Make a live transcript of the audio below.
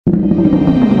The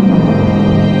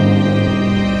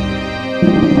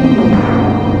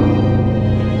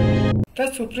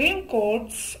Supreme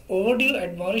Court's overdue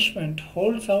admonishment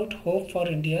holds out hope for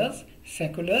India's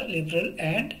secular, liberal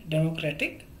and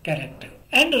democratic character.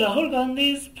 And Rahul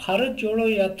Gandhi's Bharat Jodo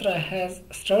Yatra has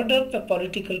stirred up the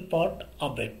political pot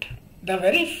a bit. The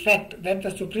very fact that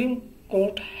the Supreme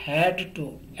Court had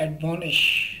to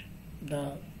admonish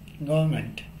the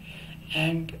government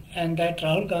and that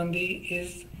Rahul Gandhi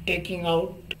is taking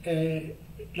out a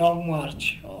long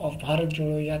march of Bharat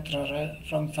Jodo Yatra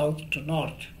from south to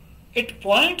north, it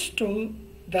points to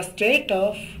the state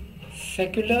of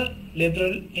secular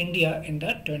liberal India in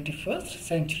the 21st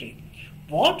century.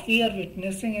 What we are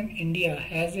witnessing in India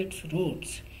has its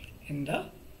roots in the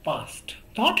past.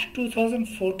 Not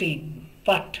 2014,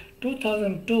 but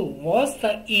 2002 was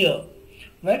the year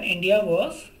when India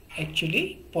was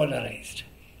actually polarized.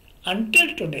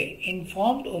 Until today,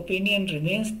 informed opinion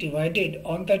remains divided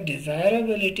on the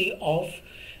desirability of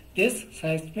this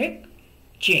seismic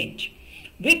change,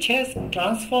 which has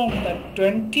transformed the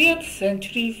 20th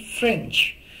century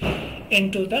fringe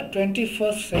into the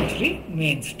 21st century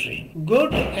mainstream.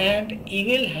 Good and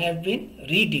evil have been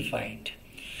redefined.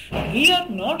 We are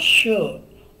not sure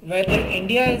whether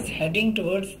India is heading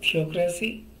towards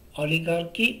theocracy,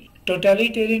 oligarchy,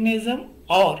 totalitarianism,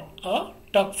 or a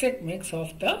toxic mix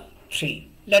of the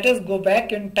three. Let us go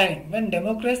back in time when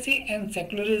democracy and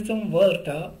secularism were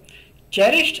the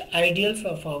cherished ideals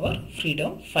of our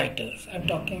freedom fighters. I am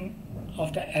talking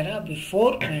of the era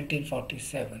before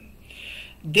 1947.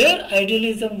 Their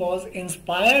idealism was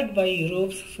inspired by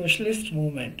Europe's socialist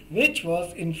movement, which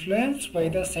was influenced by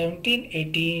the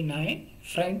 1789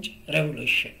 French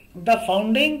Revolution. The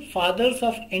founding fathers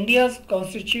of India's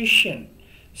constitution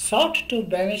sought to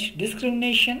banish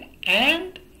discrimination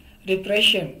and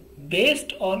repression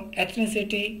based on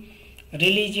ethnicity,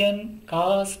 religion,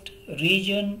 caste,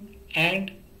 region,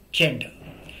 and gender.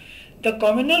 The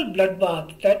communal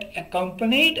bloodbath that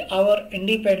accompanied our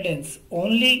independence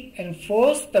only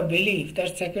enforced the belief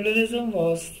that secularism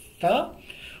was the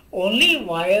only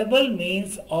viable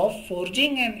means of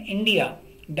forging an India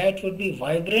that would be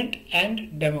vibrant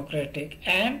and democratic,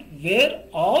 and where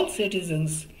all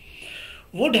citizens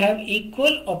would have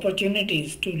equal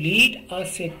opportunities to lead a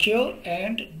secure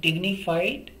and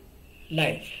dignified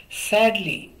life.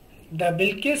 Sadly, the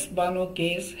Bilkis Bano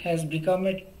case has become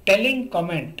a telling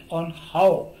comment on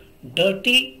how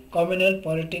dirty communal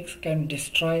politics can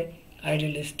destroy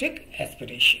idealistic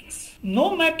aspirations.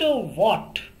 No matter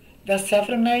what the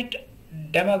saffronite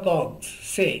demagogues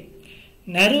say,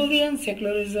 Nehruvian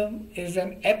secularism is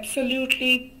an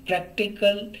absolutely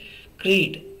practical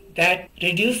creed that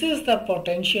reduces the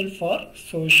potential for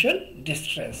social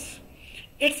distress.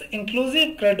 Its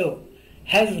inclusive credo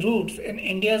has roots in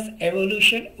India's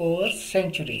evolution over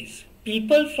centuries.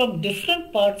 People from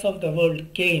different parts of the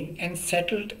world came and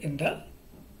settled in the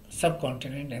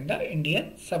subcontinent, in the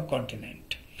Indian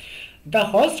subcontinent. The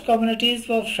host communities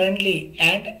were friendly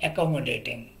and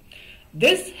accommodating.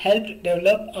 This helped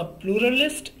develop a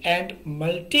pluralist and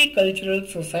multicultural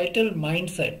societal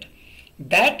mindset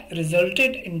that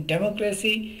resulted in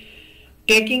democracy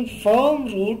taking firm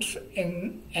roots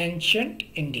in ancient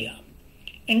India.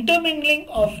 Intermingling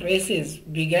of races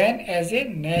began as a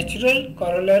natural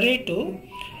corollary to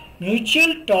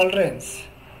mutual tolerance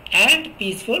and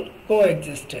peaceful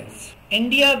coexistence.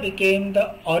 India became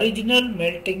the original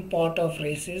melting pot of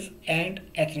races and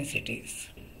ethnicities.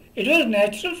 It was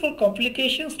natural for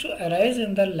complications to arise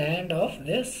in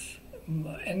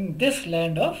this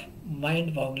land of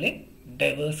mind-boggling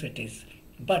diversities.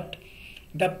 But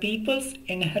the people's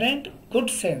inherent good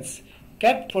sense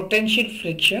kept potential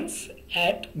frictions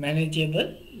at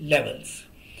manageable levels.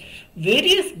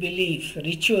 Various beliefs,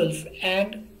 rituals,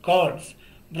 and gods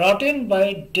brought in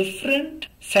by different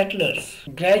settlers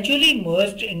gradually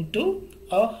merged into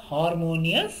a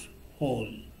harmonious whole.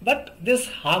 But this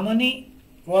harmony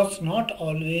was not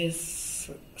always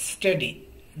steady.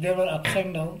 There were ups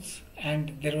and downs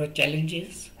and there were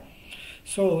challenges.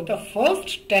 So the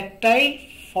first tactile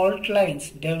fault lines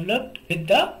developed with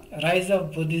the rise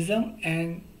of Buddhism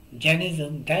and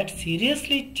Jainism that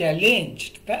seriously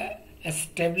challenged the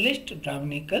established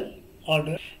Brahminical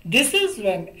order. This is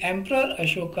when Emperor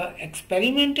Ashoka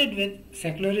experimented with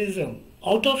secularism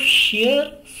out of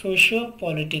sheer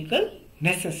socio-political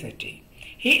necessity.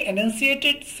 He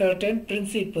enunciated certain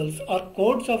principles or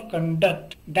codes of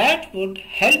conduct that would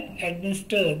help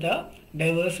administer the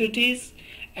diversities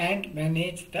and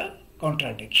manage the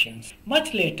contradictions.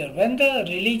 Much later, when the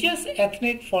religious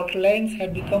ethnic fault lines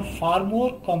had become far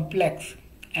more complex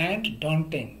and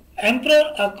daunting,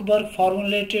 Emperor Akbar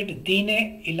formulated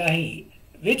Deen-e-Ilahi,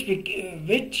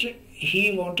 which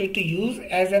he wanted to use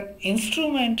as an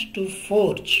instrument to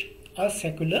forge a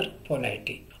secular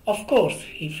polity. Of course,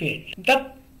 he failed.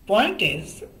 The point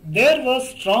is, there were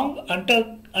strong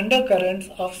undercurrents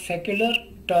of secular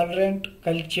tolerant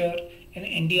culture in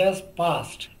India's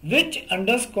past, which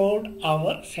underscored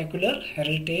our secular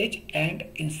heritage and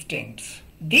instincts.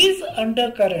 These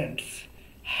undercurrents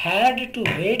had to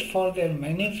wait for their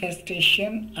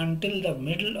manifestation until the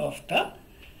middle of the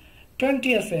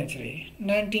 20th century,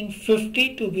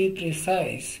 1950 to be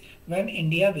precise, when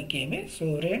India became a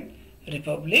sovereign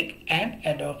republic and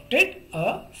adopted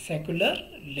a secular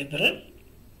liberal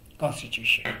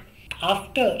constitution.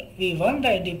 After we won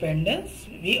the independence,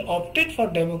 we opted for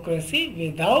democracy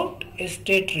without a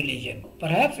state religion.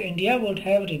 Perhaps India would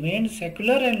have remained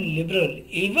secular and liberal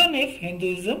even if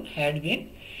Hinduism had been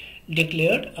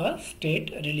declared a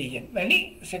state religion.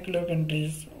 Many secular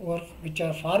countries which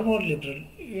are far more liberal,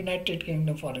 United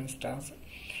Kingdom for instance,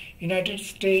 United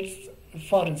States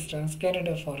for instance,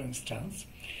 Canada for instance,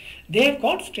 they have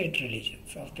got state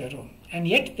religions of their own, and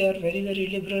yet they are very, very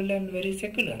liberal and very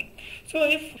secular. So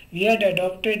if we had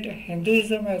adopted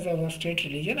Hinduism as our state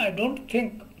religion, I don't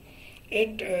think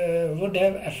it would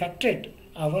have affected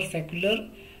our secular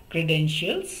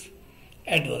credentials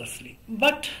adversely.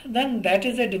 But then that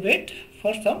is a debate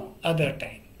for some other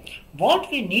time.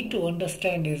 What we need to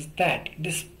understand is that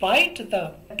despite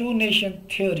the two-nation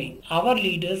theory, our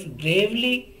leaders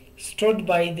bravely stood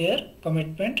by their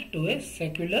commitment to a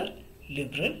secular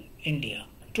liberal India.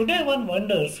 Today one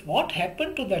wonders what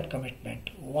happened to that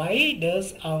commitment. Why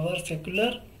does our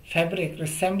secular fabric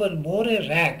resemble more a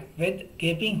rag with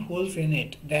gaping holes in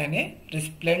it than a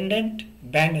resplendent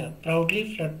banner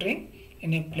proudly fluttering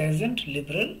in a pleasant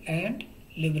liberal and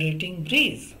liberating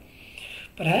breeze?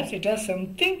 Perhaps it has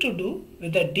something to do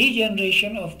with the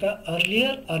degeneration of the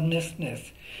earlier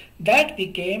earnestness that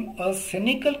became a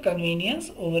cynical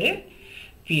convenience over a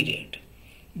period.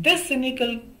 This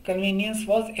cynical convenience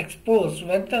was exposed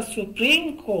when the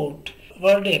Supreme Court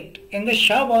verdict in the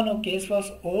Shah Bano case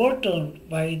was overturned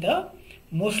by the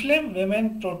Muslim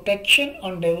Women Protection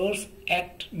on Divorce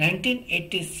Act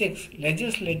 1986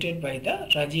 legislated by the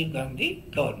Rajiv Gandhi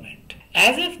government.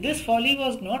 As if this folly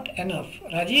was not enough,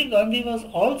 Rajiv Gandhi was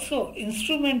also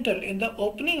instrumental in the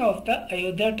opening of the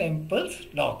Ayodhya temple's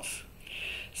locks.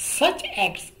 Such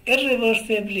acts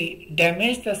irreversibly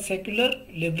damaged the secular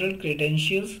liberal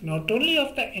credentials not only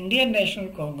of the Indian National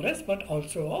Congress but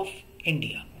also of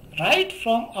India. Right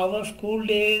from our school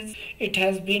days, it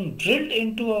has been drilled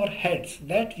into our heads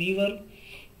that we were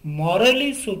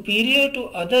morally superior to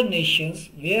other nations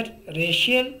where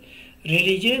racial,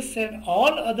 religious and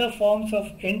all other forms of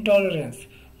intolerance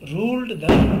ruled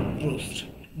the roost.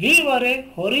 We were a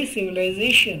hoary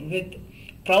civilization with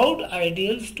proud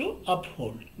ideals to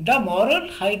uphold. The moral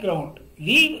high ground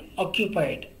we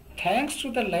occupied, thanks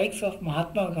to the likes of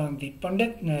Mahatma Gandhi,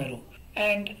 Pandit Nehru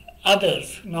and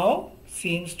others, now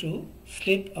seems to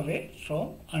slip away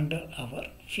from under our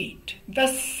feet. The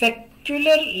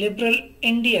secular liberal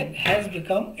Indian has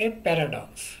become a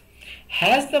paradox.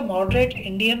 Has the moderate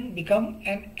Indian become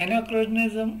an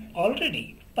anachronism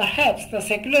already? Perhaps the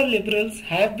secular liberals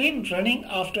have been running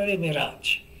after a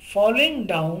mirage, falling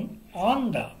down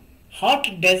on the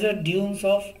hot desert dunes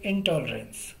of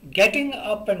intolerance, getting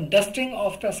up and dusting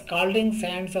off the scalding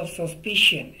sands of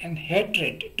suspicion and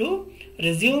hatred to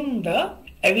resume the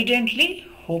evidently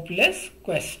hopeless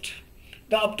quest.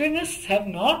 The optimists have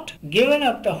not given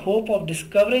up the hope of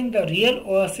discovering the real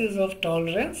oasis of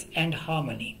tolerance and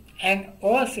harmony, an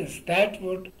oasis that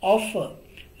would offer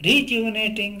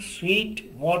rejuvenating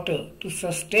sweet water to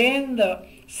sustain the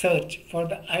search for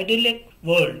the idyllic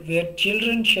world where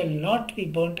children shall not be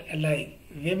burnt alive,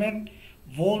 women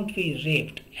won't be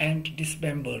raped and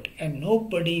dismembered, and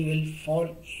nobody will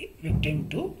fall victim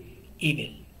to evil.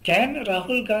 Can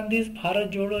Rahul Gandhi's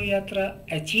Bharat Jodo Yatra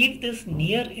achieve this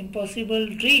near impossible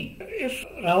dream? If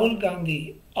Rahul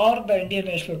Gandhi or the Indian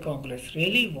National Congress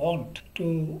really want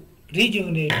to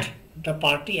rejuvenate the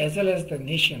party as well as the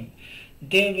nation,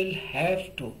 they will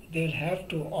have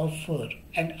to offer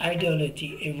an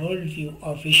ideology, a worldview,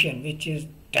 a vision which is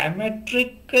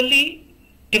diametrically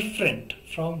different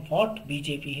from what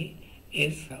BJP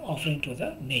is offering to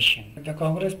the nation. The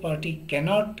Congress party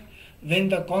cannot win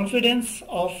the confidence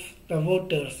of the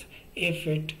voters if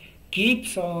it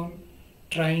keeps on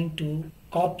trying to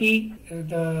copy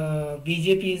the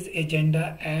BJP's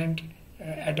agenda and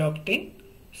adopting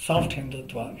soft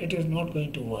Hindutva. It is not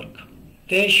going to work.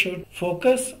 They should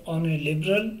focus on a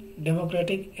liberal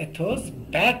democratic ethos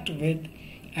backed with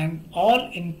an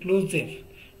all-inclusive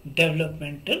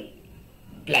developmental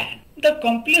plan. The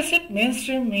complicit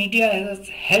mainstream media has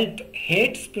helped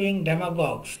hate-spewing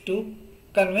demagogues to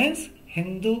convince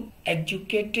Hindu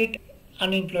educated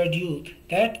unemployed youth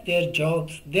that their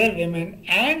jobs, their women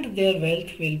and their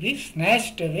wealth will be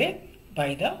snatched away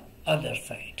by the other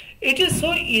side. It is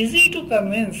so easy to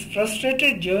convince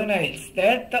frustrated juveniles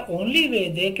that the only way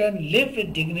they can live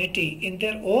with dignity in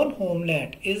their own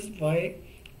homeland is by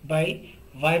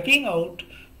wiping out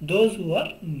those who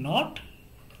are not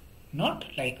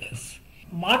like us.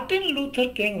 Martin Luther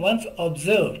King once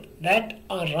observed that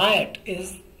a riot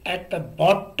is at the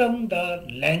bottom the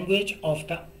language of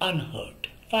the unheard.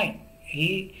 Fine.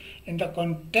 He, in the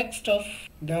context of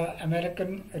the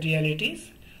American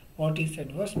realities, what he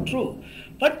said was true.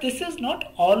 But this is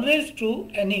not always true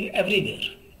everywhere.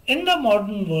 In the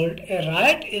modern world, a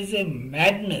riot is a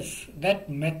madness that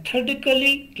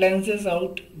methodically cleanses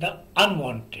out the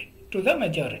unwanted to the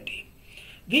majority.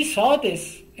 We saw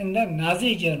this in the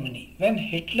Nazi Germany when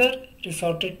Hitler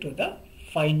resorted to the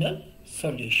final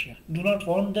solution. Do not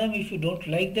want them. If you don't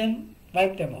like them,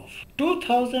 wipe them off.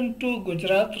 2002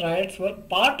 Gujarat riots were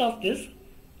part of this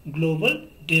global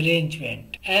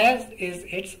derangement, as is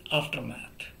its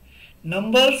aftermath.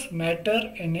 Numbers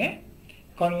matter in a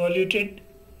convoluted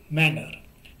manner.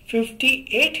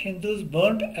 58 Hindus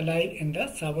burned alive in the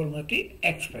Sabarmati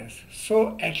Express.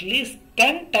 So at least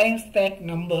 10 times that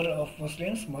number of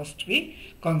Muslims must be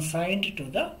consigned to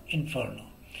the inferno.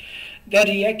 The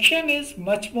reaction is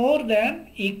much more than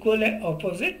equal and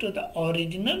opposite to the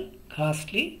original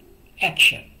ghastly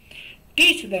action.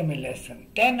 Teach them a lesson,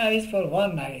 10 eyes for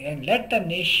one eye, and let the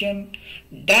nation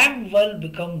damn well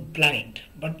become blind.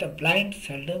 But the blind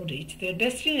seldom reach their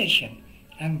destination.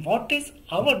 And what is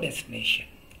our destination?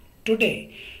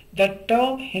 Today, the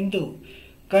term Hindu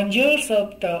conjures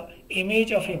up the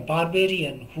image of a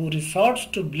barbarian who resorts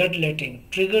to bloodletting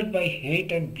triggered by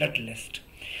hate and bloodlust.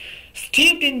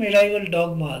 Steeped in medieval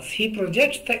dogmas, he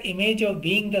projects the image of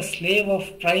being the slave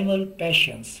of primal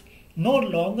passions. No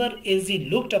longer is he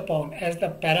looked upon as the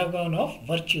paragon of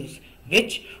virtues,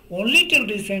 which only till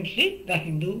recently the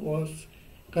Hindu was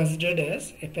considered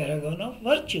as a paragon of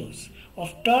virtues,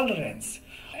 of tolerance,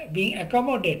 being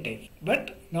accommodative.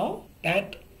 But now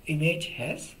that image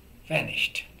has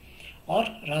vanished, or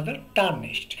rather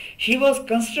tarnished. He was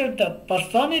considered the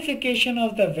personification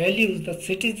of the values the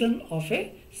citizen of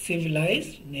a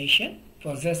civilized nation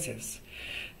possesses.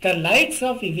 The lights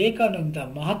of Vivekananda,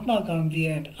 Mahatma Gandhi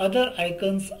and other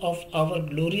icons of our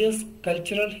glorious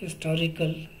cultural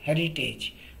historical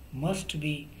heritage must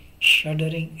be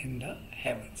shuddering in the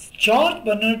heavens. George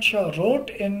Bernard Shaw wrote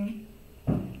in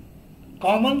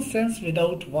Common Sense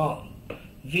Without War,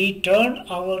 we turn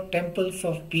our temples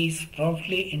of peace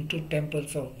promptly into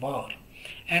temples of war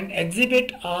and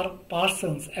exhibit our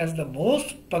parsons as the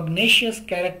most pugnacious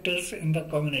characters in the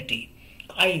community.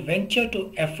 I venture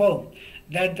to affirm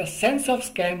that the sense of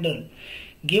scandal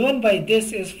given by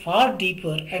this is far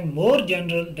deeper and more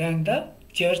general than the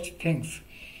church thinks,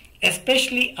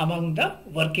 especially among the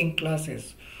working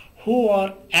classes, who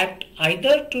are apt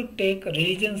either to take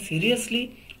religion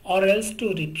seriously or else to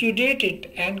repudiate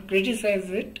it and criticize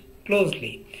it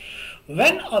closely.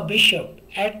 When a bishop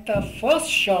at the first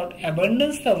shot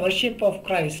abandons the worship of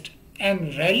Christ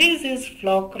and rallies his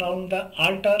flock round the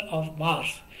altar of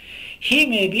Mars, he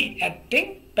may be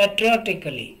acting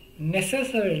patriotically,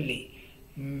 necessarily,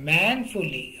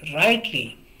 manfully,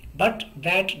 rightly, but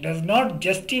that does not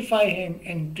justify him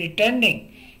in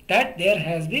pretending that there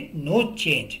has been no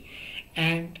change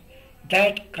and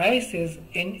that Christ is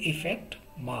in effect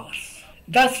Mars.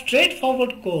 The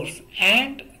straightforward course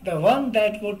and the one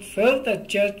that would serve the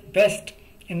church best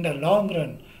in the long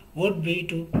run would be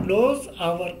to close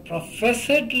our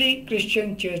professedly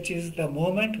Christian churches the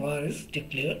moment war is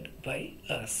declared by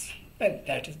us. Well,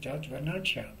 that is George Bernard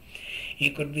Shaw. He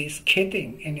could be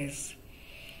scathing in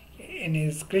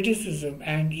his criticism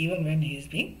and even when he is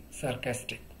being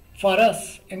sarcastic. For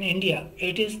us in India,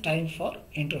 it is time for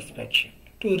introspection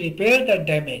to repair the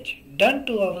damage done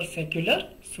to our secular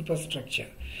superstructure.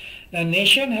 The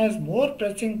nation has more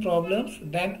pressing problems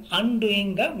than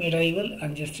undoing the medieval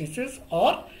injustices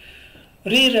or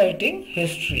rewriting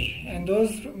history, and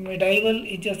those medieval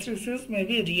injustices may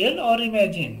be real or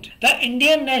imagined. The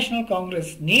Indian National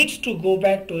Congress needs to go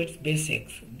back to its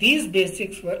basics. These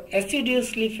basics were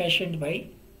assiduously fashioned by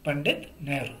Pandit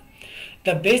Nehru.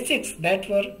 The basics that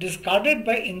were discarded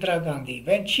by Indira Gandhi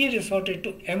when she resorted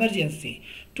to emergency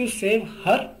to save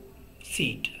her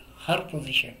seat, her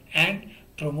position, and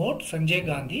promote Sanjay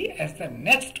Gandhi as the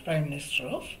next Prime Minister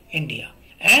of India.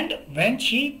 And when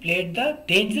she played the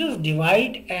dangerous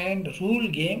divide and rule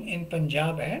game in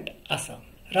Punjab and Assam.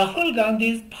 Rahul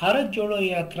Gandhi's Bharat Jodo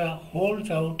Yatra holds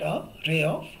out a ray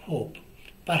of hope.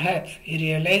 Perhaps he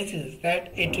realizes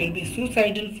that it will be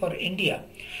suicidal for India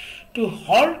to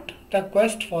halt the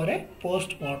quest for a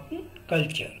post-modern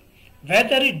culture.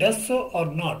 Whether it does so or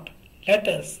not, let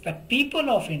us, the people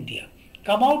of India,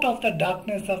 come out of the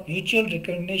darkness of mutual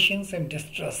recriminations and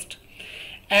distrust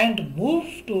and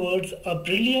move towards a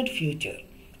brilliant future.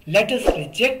 Let us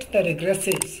reject the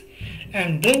regressives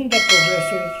and bring the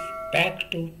progressives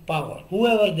back to power,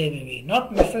 whoever they may be,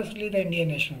 not necessarily the Indian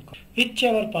National Congress.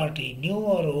 Whichever party, new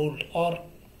or old or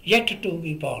yet to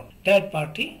be born, that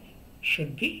party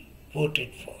should be voted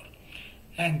for.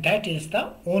 And that is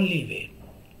the only way.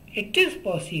 It is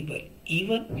possible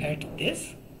even at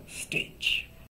this stage.